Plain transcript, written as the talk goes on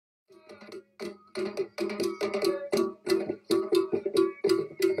Hi,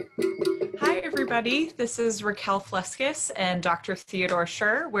 everybody. This is Raquel Fleskes and Dr. Theodore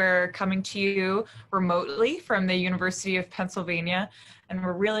Schurr. We're coming to you remotely from the University of Pennsylvania, and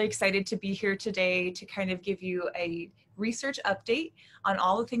we're really excited to be here today to kind of give you a research update on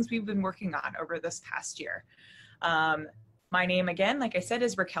all the things we've been working on over this past year. My name, again, like I said,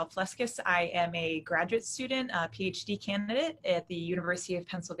 is Raquel Fleskes. I am a graduate student, a PhD candidate at the University of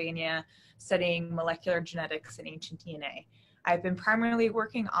Pennsylvania studying molecular genetics and ancient DNA. I've been primarily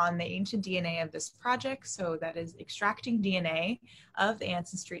working on the ancient DNA of this project, so that is extracting DNA of the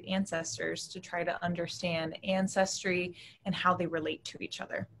Anson Street ancestors to try to understand ancestry and how they relate to each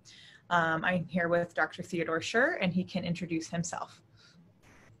other. I'm here with Dr. Theodore Schurr, and he can introduce himself.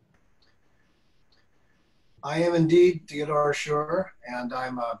 I am indeed Theodore Schurr, and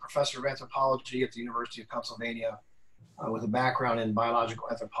I'm a professor of anthropology at the University of Pennsylvania with a background in biological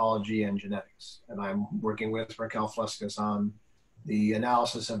anthropology and genetics. And I'm working with Raquel Fleskes on the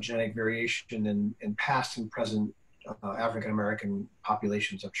analysis of genetic variation in past and present African-American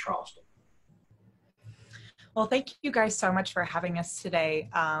populations of Charleston. Well, thank you guys so much for having us today.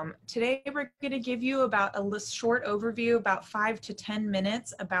 Today, we're going to give you about a short overview, about 5 to 10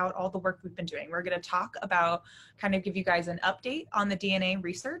 minutes about all the work we've been doing. We're going to talk about, kind of give you guys an update on the DNA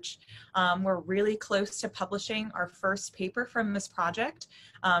research. We're really close to publishing our first paper from this project.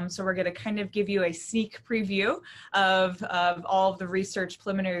 So we're going to kind of give you a sneak preview of all of the research,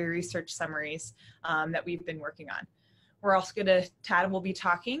 preliminary research summaries that we've been working on. We're also Tad will be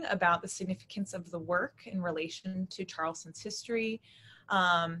talking about the significance of the work in relation to Charleston's history.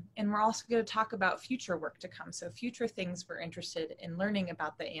 And we're also going to talk about future work to come. So future things we're interested in learning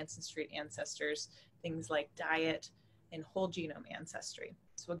about the Anson Street ancestors, things like diet and whole genome ancestry.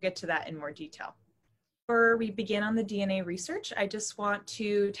 So we'll get to that in more detail. Before we begin on the DNA research, Tad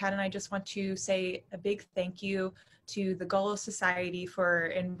and I just want to say a big thank you to the Gullah Society for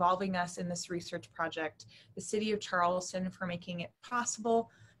involving us in this research project, the City of Charleston for making it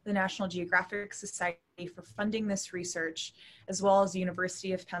possible, the National Geographic Society for funding this research, as well as the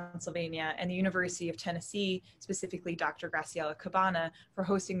University of Pennsylvania and the University of Tennessee, specifically Dr. Graciela Cabana, for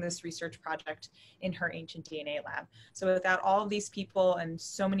hosting this research project in her ancient DNA lab. So without all of these people and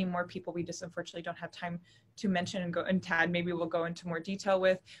so many more people we just unfortunately don't have time to mention and Tad maybe we'll go into more detail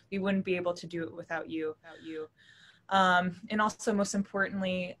with, we wouldn't be able to do it without you. And also, most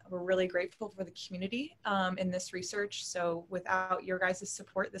importantly, we're really grateful for the community in this research. So without your guys'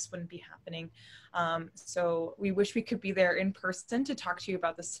 support, this wouldn't be happening. So we wish we could be there in person to talk to you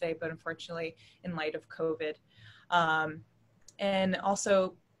about this today, but unfortunately, in light of COVID. And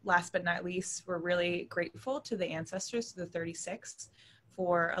also, last but not least, we're really grateful to the ancestors, the 36,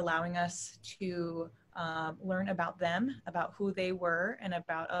 for allowing us to learn about them, about who they were, and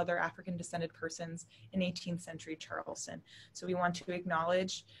about other African descended persons in 18th century Charleston. So we want to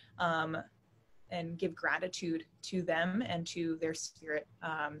acknowledge and give gratitude to them and to their spirit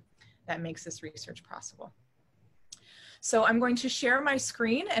that makes this research possible. So I'm going to share my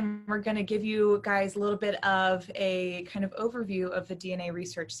screen and we're going to give you guys a little bit of a kind of overview of the DNA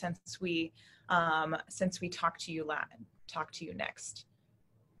research since we talked to you next.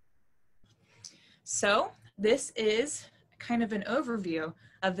 So this is kind of an overview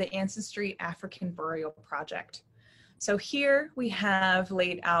of the Anson Street African Burial Project. So here we have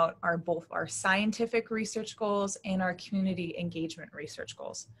laid out both our scientific research goals and our community engagement research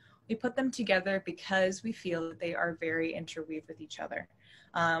goals. We put them together because we feel that they are very interweaved with each other.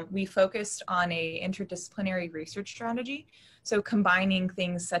 We focused on an interdisciplinary research strategy, so combining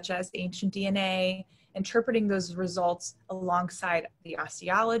things such as ancient DNA, interpreting those results alongside the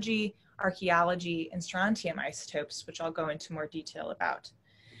osteology, archaeology, and strontium isotopes, which I'll go into more detail about.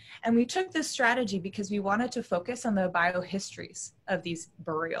 And we took this strategy because we wanted to focus on the biohistories of these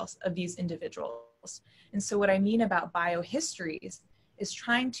burials, of these individuals. And so what I mean about biohistories is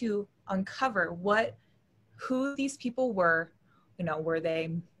trying to uncover who these people were, were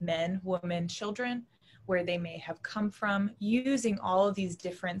they men, women, children, where they may have come from, using all of these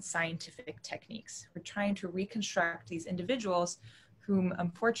different scientific techniques. We're trying to reconstruct these individuals whom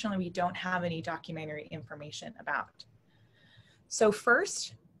unfortunately we don't have any documentary information about. So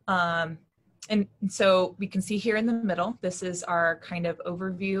first, and so we can see here in the middle, this is our kind of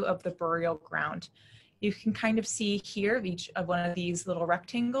overview of the burial ground. You can kind of see here, each of one of these little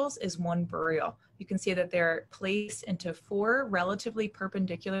rectangles is one burial. You can see that they're placed into 4 relatively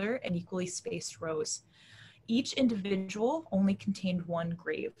perpendicular and equally spaced rows. Each individual only contained 1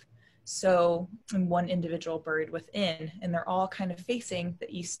 grave. So, and 1 individual buried within, and they're all kind of facing the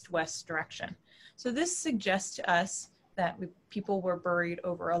east-west direction. So this suggests to us that people were buried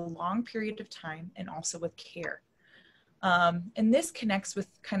over a long period of time and also with care. And this connects with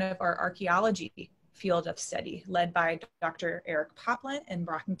kind of our archaeology field of study led by Dr. Eric Poplin and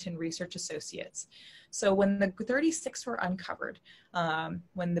Brockington Research Associates. So when the 36 were uncovered,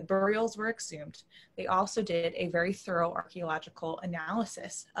 when the burials were exhumed, they also did a very thorough archaeological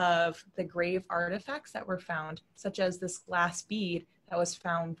analysis of the grave artifacts that were found, such as this glass bead that was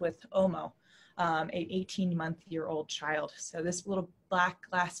found with Omo, an 18-month-old child. So this little black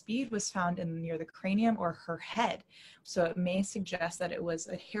glass bead was found near the cranium or her head. So it may suggest that it was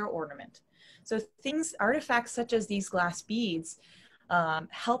a hair ornament. So artifacts such as these glass beads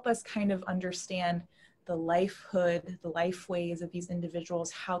help us kind of understand the lifehood, the life ways of these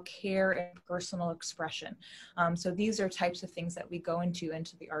individuals, how care and personal expression. So these are types of things that we go into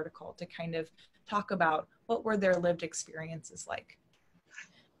the article to kind of talk about what were their lived experiences like.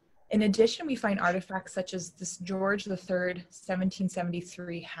 In addition, we find artifacts such as this George III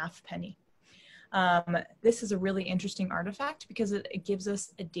 1773 halfpenny. This is a really interesting artifact because it gives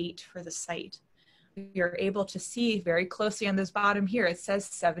us a date for the site. You're able to see very closely on this bottom here, it says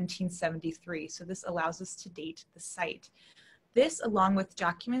 1773. So this allows us to date the site. This, along with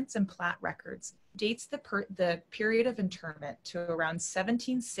documents and plat records, dates the period of interment to around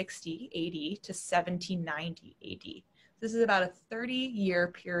 1760 AD to 1790 AD. This is about a 30-year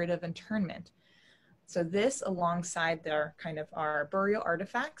period of internment. So this, alongside our burial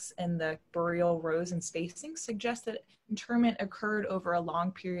artifacts and the burial rows and spacing, suggests that interment occurred over a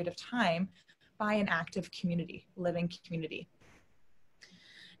long period of time by an active community, living community.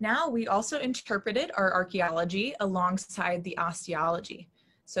 Now, we also interpreted our archaeology alongside the osteology.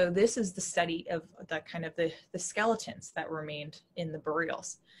 So this is the study of the skeletons that remained in the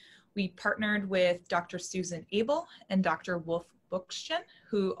burials. We partnered with Dr. Susan Abel and Dr. Wolf Buchschen,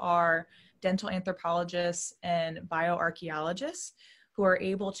 who are dental anthropologists and bioarchaeologists, who are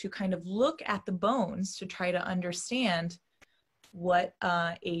able to kind of look at the bones to try to understand what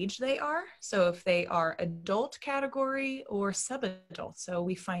age they are. So if they are adult category or subadult. So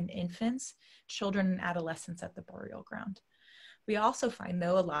we find infants, children, and adolescents at the burial ground. We also find,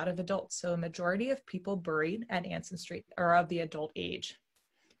 though, a lot of adults. So a majority of people buried at Anson Street are of the adult age.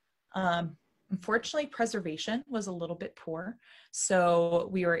 Unfortunately, preservation was a little bit poor. So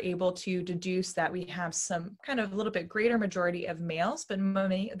we were able to deduce that we have some kind of a little bit greater majority of males, but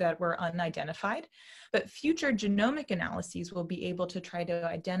many that were unidentified. But future genomic analyses will be able to try to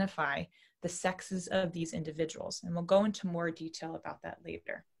identify the sexes of these individuals. And we'll go into more detail about that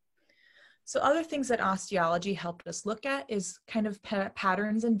later. So other things that osteology helped us look at is kind of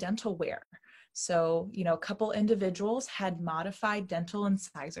patterns in dental wear. So, a couple individuals had modified dental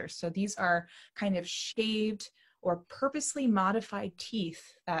incisors. So these are kind of shaved or purposely modified teeth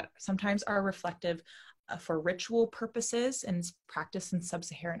that sometimes are reflective for ritual purposes and practiced in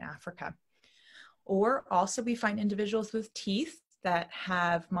sub-Saharan Africa. Or also we find individuals with teeth that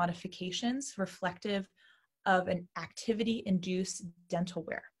have modifications reflective of an activity-induced dental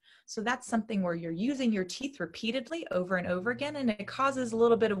wear. So that's something where you're using your teeth repeatedly over and over again, and it causes a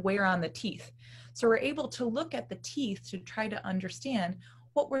little bit of wear on the teeth. So we're able to look at the teeth to try to understand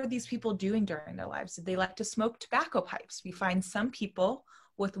what were these people doing during their lives. Did they like to smoke tobacco pipes? We find some people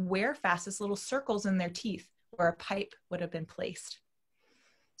with wear facets, little circles in their teeth where a pipe would have been placed.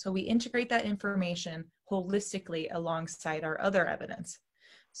 So we integrate that information holistically alongside our other evidence.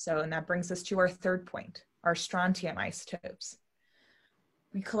 And that brings us to our third point, our strontium isotopes.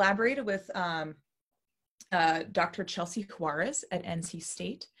 We collaborated with Dr. Chelsea Juarez at NC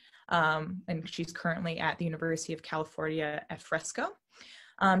State, and she's currently at the University of California at Fresco,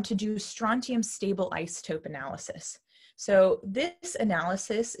 to do strontium stable isotope analysis. So this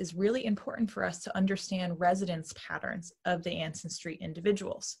analysis is really important for us to understand residence patterns of the Anson Street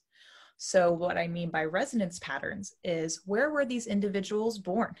individuals. So what I mean by residence patterns is, where were these individuals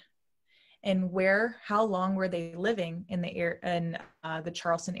born? And how long were they living in the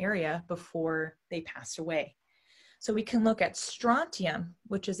Charleston area before they passed away? So we can look at strontium,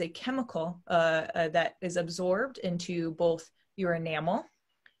 which is a chemical that is absorbed into both your enamel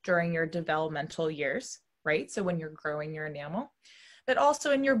during your developmental years, right? So when you're growing your enamel, but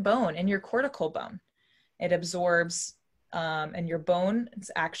also in your bone, in your cortical bone. It absorbs, and your bone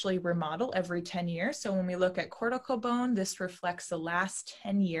is actually remodeled every 10 years. So when we look at cortical bone, this reflects the last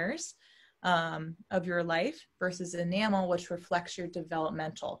 10 years of your life, versus enamel, which reflects your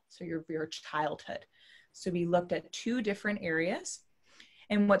developmental, so your childhood. So we looked at two different areas.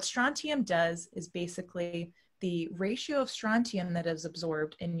 And what strontium does is basically the ratio of strontium that is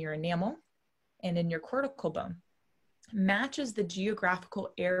absorbed in your enamel and in your cortical bone matches the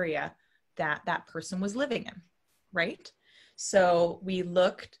geographical area that that person was living in. right? So we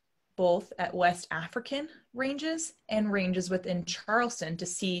looked both at West African ranges and ranges within Charleston to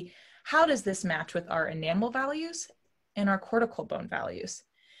see how does this match with our enamel values and our cortical bone values.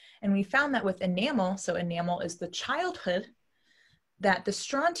 And we found that with enamel, so enamel is the childhood, that the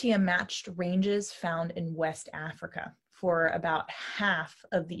strontium matched ranges found in West Africa for about half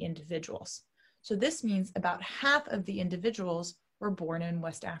of the individuals. So this means about half of the individuals were born in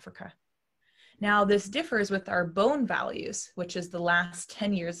West Africa. Now, this differs with our bone values, which is the last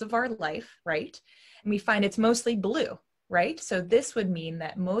 10 years of our life, right? And we find it's mostly blue, right? So this would mean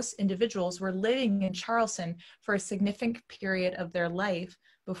that most individuals were living in Charleston for a significant period of their life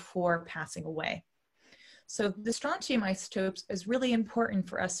before passing away. So the strontium isotopes is really important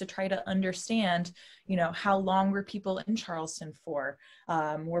for us to try to understand, how long were people in Charleston for?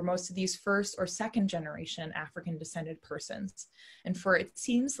 Were most of these first or second generation African descended persons? And it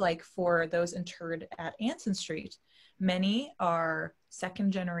seems like for those interred at Anson Street, many are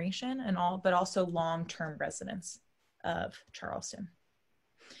second generation but also long-term residents of Charleston.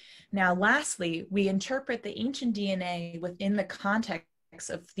 Now, lastly, we interpret the ancient DNA within the context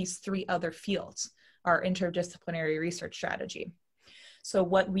of these three other fields, our interdisciplinary research strategy. So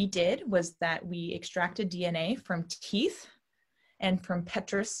what we did was that we extracted DNA from teeth and from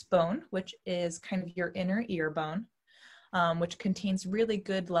petrous bone, which is kind of your inner ear bone, which contains really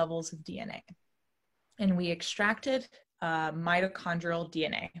good levels of DNA. And we extracted mitochondrial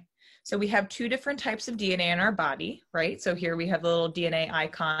DNA. So we have two different types of DNA in our body, right? So here we have the little DNA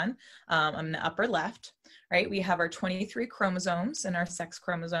icon on the upper left, right? We have our 23 chromosomes and our sex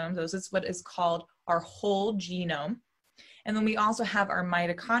chromosomes. Those is what is called our whole genome. And then we also have our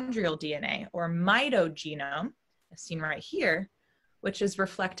mitochondrial DNA or mitogenome, as seen right here, which is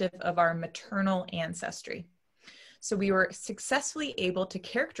reflective of our maternal ancestry. So we were successfully able to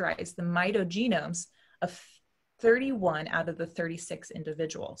characterize the mitogenomes of 31 out of the 36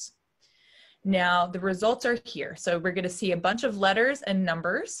 individuals. Now, the results are here. So we're going to see a bunch of letters and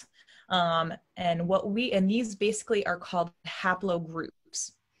numbers. And these basically are called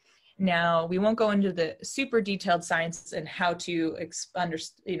haplogroups. Now, we won't go into the super detailed science and how to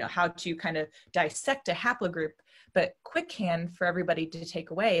how to kind of dissect a haplogroup, but quick-hand for everybody to take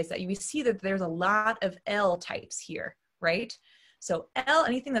away is that we see that there's a lot of L types here, right? So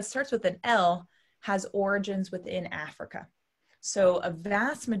anything that starts with an L has origins within Africa. So a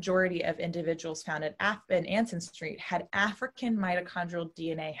vast majority of individuals found in Anson Street had African mitochondrial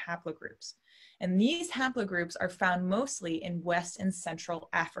DNA haplogroups. And these haplogroups are found mostly in West and Central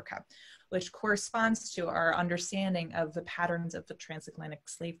Africa, which corresponds to our understanding of the patterns of the transatlantic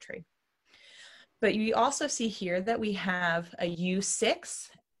slave trade. But you also see here that we have a U6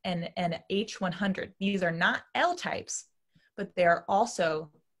 and an H100. These are not L types, but they are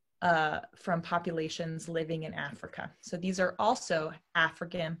also from populations living in Africa. So these are also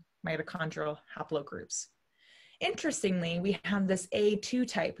African mitochondrial haplogroups. Interestingly, we have this A2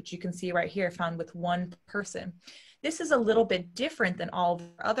 type, which you can see right here, found with one person. This is a little bit different than all of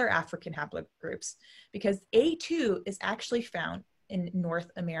the other African haplogroups because A2 is actually found in North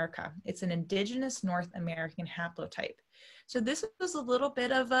America. It's an indigenous North American haplotype. So this was a little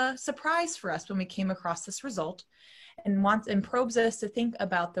bit of a surprise for us when we came across this result and probes us to think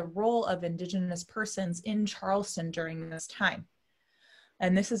about the role of indigenous persons in Charleston during this time.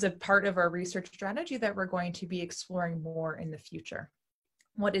 And this is a part of our research strategy that we're going to be exploring more in the future.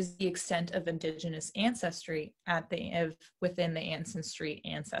 What is the extent of indigenous ancestry within the Anson Street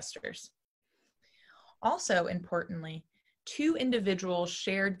ancestors? Also, importantly, two individuals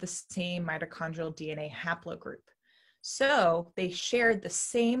shared the same mitochondrial DNA haplogroup. So they shared the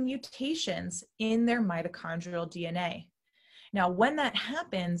same mutations in their mitochondrial DNA. Now, when that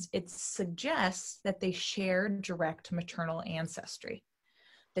happens, it suggests that they share direct maternal ancestry.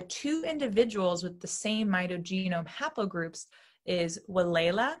 The two individuals with the same mitogenome haplogroups is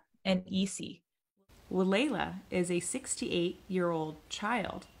Walela and Isi. Walela is a 68-year-old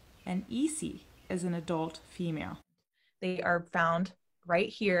child, and Isi is an adult female. They are found right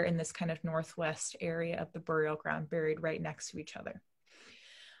here in this kind of northwest area of the burial ground, buried right next to each other.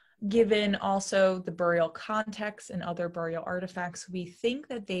 Given also the burial context and other burial artifacts, we think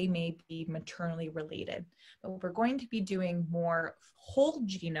that they may be maternally related. But we're going to be doing more whole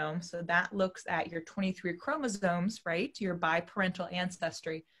genome, so that looks at your 23 chromosomes, right, your biparental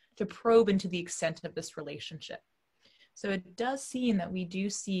ancestry, to probe into the extent of this relationship. So it does seem that we do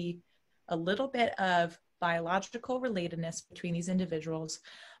see a little bit of biological relatedness between these individuals,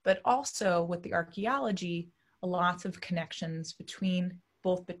 but also with the archaeology, lots of connections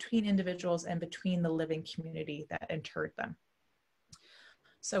both between individuals and between the living community that interred them.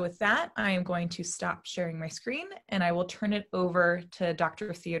 So with that, I am going to stop sharing my screen and I will turn it over to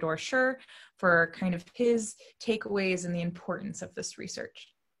Dr. Theodore Schurr for kind of his takeaways and the importance of this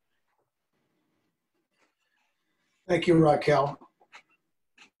research. Thank you, Raquel.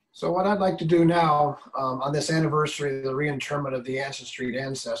 So what I'd like to do now on this anniversary of the reinterment of the Anson Street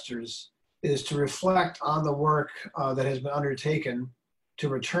ancestors is to reflect on the work that has been undertaken to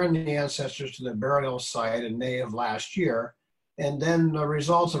return the ancestors to the burial site in May of last year, and then the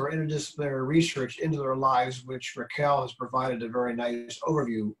results of our interdisciplinary research into their lives, which Raquel has provided a very nice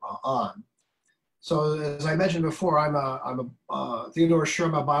overview on. So as I mentioned before, I'm a Theodore Schurr,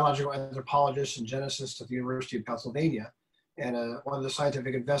 I'm a biological anthropologist and geneticist at the University of Pennsylvania, and one of the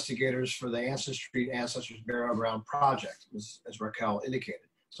scientific investigators for the Anson Street Ancestors Burial Ground Project, as Raquel indicated.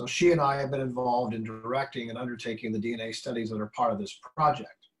 So she and I have been involved in directing and undertaking the DNA studies that are part of this project.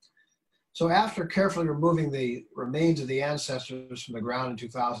 So after carefully removing the remains of the ancestors from the ground in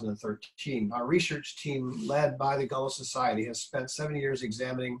 2013, our research team led by the Gullah Society has spent 7 years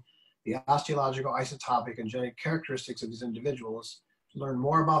examining the osteological, isotopic, and genetic characteristics of these individuals to learn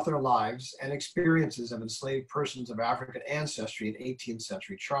more about their lives and experiences of enslaved persons of African ancestry in 18th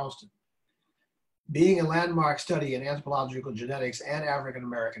century Charleston. Being a landmark study in anthropological genetics and African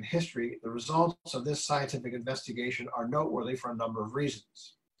American history, the results of this scientific investigation are noteworthy for a number of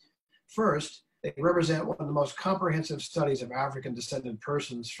reasons. First, they represent one of the most comprehensive studies of African descended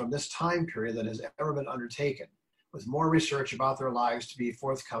persons from this time period that has ever been undertaken, with more research about their lives to be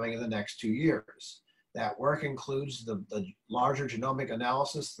forthcoming in the next 2 years. That work includes the larger genomic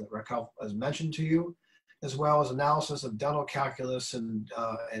analysis that Raquel has mentioned to you, as well as analysis of dental calculus and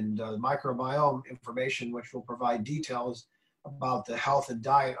microbiome information, which will provide details about the health and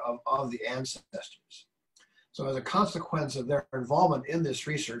diet of the ancestors. So as a consequence of their involvement in this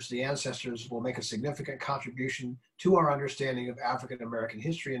research, the ancestors will make a significant contribution to our understanding of African American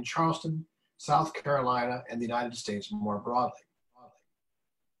history in Charleston, South Carolina, and the United States more broadly.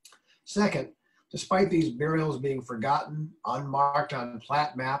 Second, despite these burials being forgotten, unmarked on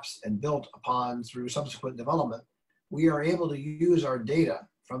plat maps, and built upon through subsequent development, we are able to use our data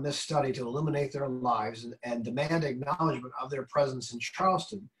from this study to illuminate their lives and demand acknowledgement of their presence in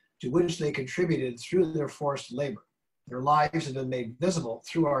Charleston, to which they contributed through their forced labor. Their lives have been made visible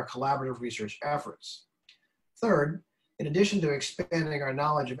through our collaborative research efforts. Third, in addition to expanding our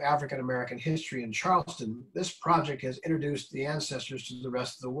knowledge of African American history in Charleston, this project has introduced the ancestors to the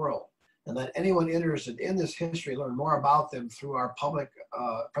rest of the world, and let anyone interested in this history learn more about them through our public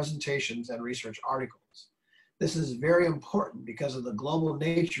presentations and research articles. This is very important because of the global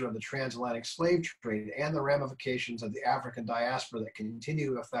nature of the transatlantic slave trade and the ramifications of the African diaspora that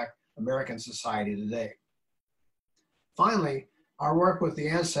continue to affect American society today. Finally, our work with the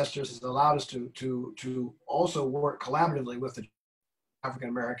ancestors has allowed us to also work collaboratively with the African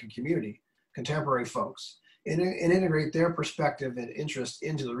American community, contemporary folks, and integrate their perspective and interest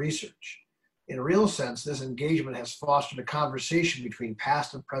into the research. In a real sense, this engagement has fostered a conversation between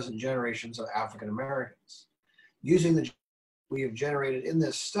past and present generations of African Americans. Using the we have generated in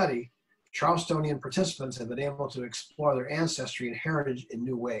this study, Charlestonian participants have been able to explore their ancestry and heritage in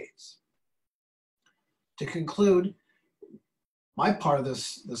new ways. To conclude my part of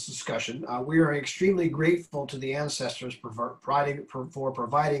this discussion, we are extremely grateful to the ancestors for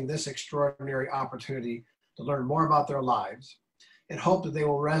providing this extraordinary opportunity to learn more about their lives, and hope that they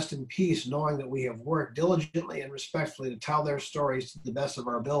will rest in peace knowing that we have worked diligently and respectfully to tell their stories to the best of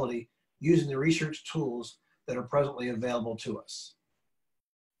our ability using the research tools that are presently available to us.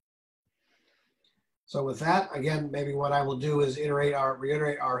 So with that, again, maybe what I will do is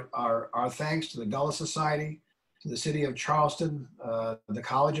reiterate our thanks to the Gullah Society, to the City of Charleston, the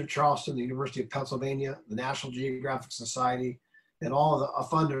College of Charleston, the University of Pennsylvania, the National Geographic Society, and all of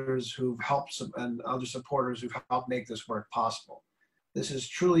the funders who've helped and other supporters who've helped make this work possible. This is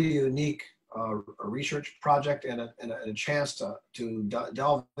truly a unique a research project and a chance to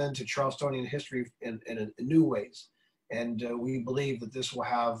delve into Charlestonian history in new ways. And we believe that this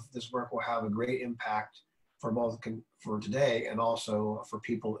work will have a great impact for both for today and also for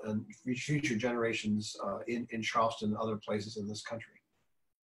people and future generations in Charleston and other places in this country.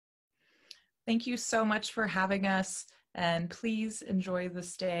 Thank you so much for having us, and please enjoy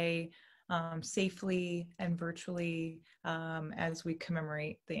this day safely and virtually as we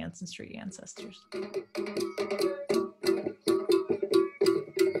commemorate the Anson Street ancestors.